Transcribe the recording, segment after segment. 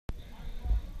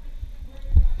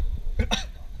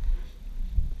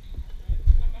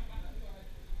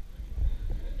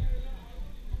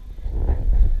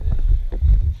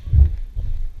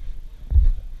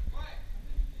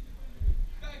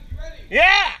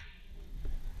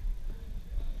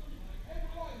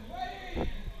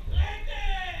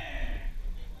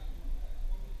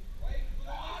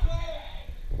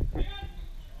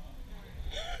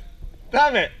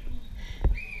Damn it!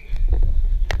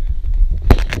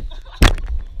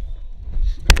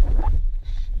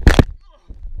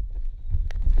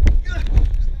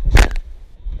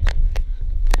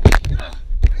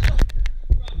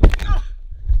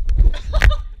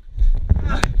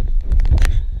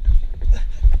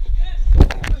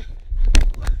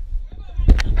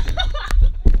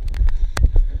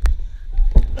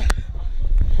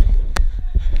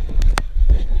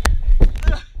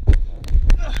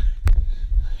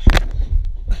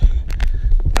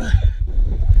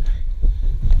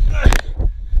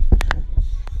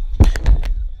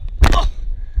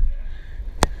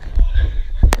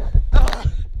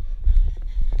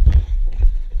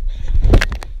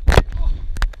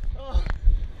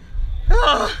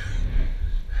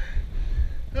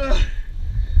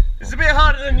 It's a bit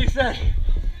harder than you said.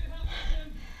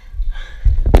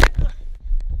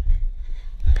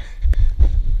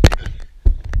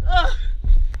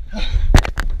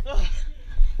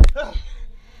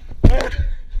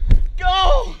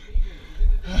 Go!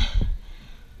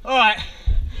 All right.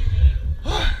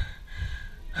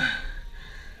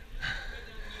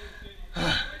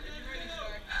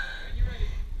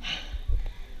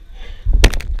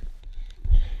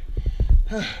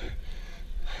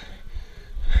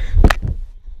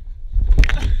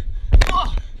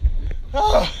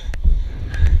 Oh,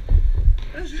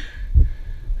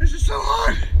 this is so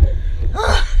hard.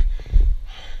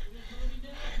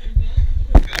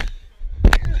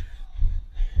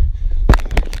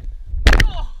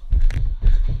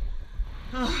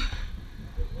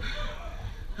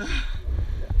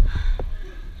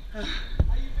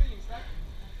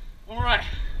 All right.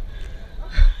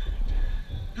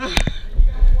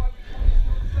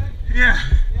 Yeah.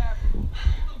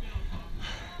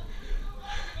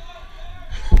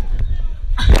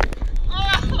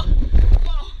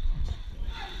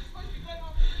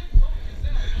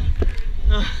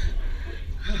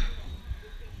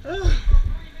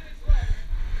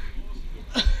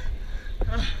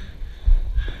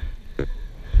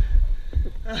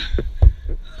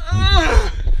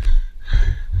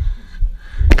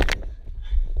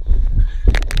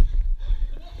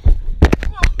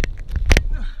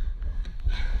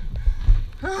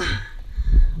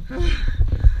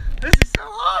 This is so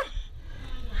hard.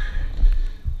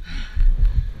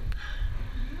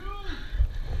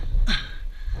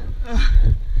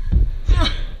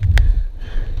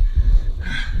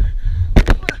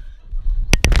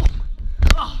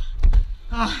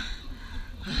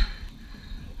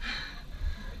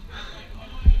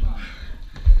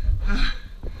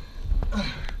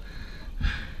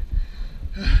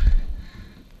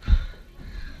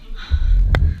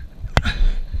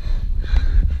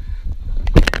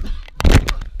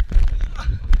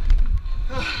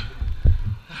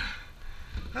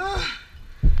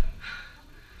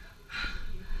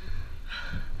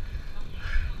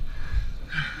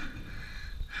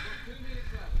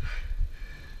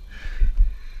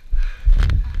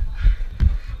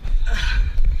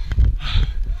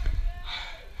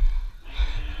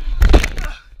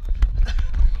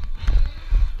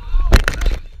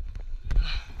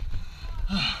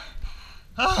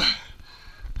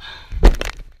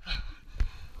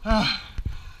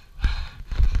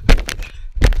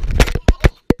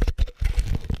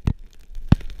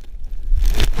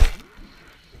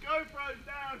 GoPro's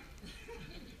down.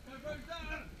 GoPro's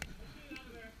down.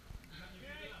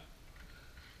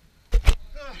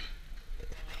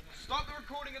 Stop the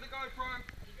recording of the GoPro.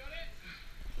 You got it?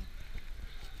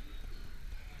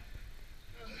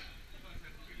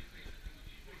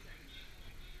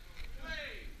 3,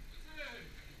 2,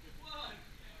 1,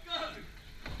 go!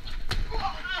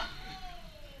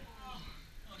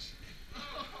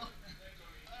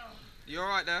 You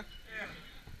alright there? Yeah.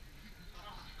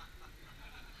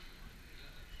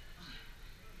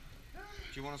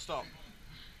 Do you want to stop?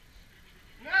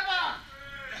 Never!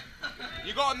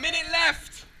 You got a minute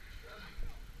left!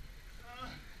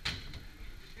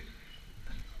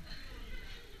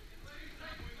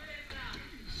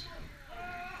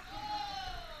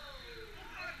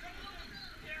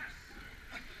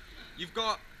 You've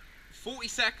got 40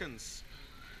 seconds.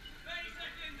 30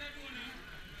 seconds, everyone.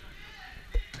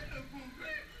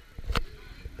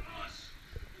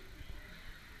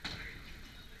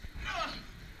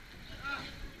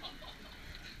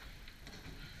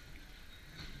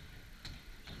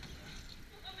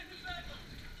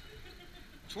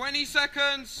 20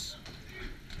 seconds.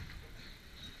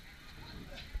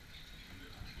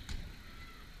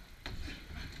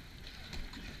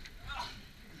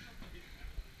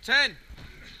 10,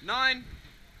 9,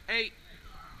 8,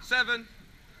 7,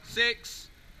 6,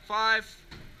 5,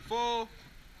 4,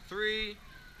 3,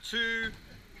 2,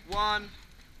 1.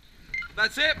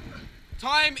 That's it.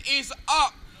 Time is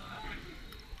up.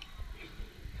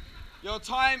 Your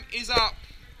time is up.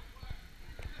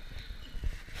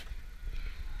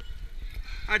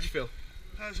 How'd you feel?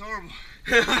 That was horrible.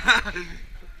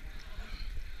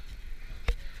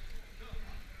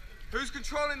 Who's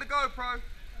controlling the GoPro?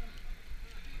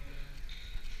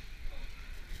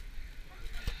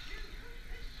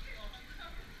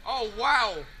 Oh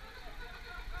wow!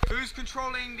 Who's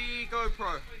controlling the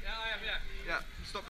GoPro? Yeah, I am, yeah. Yeah, stop.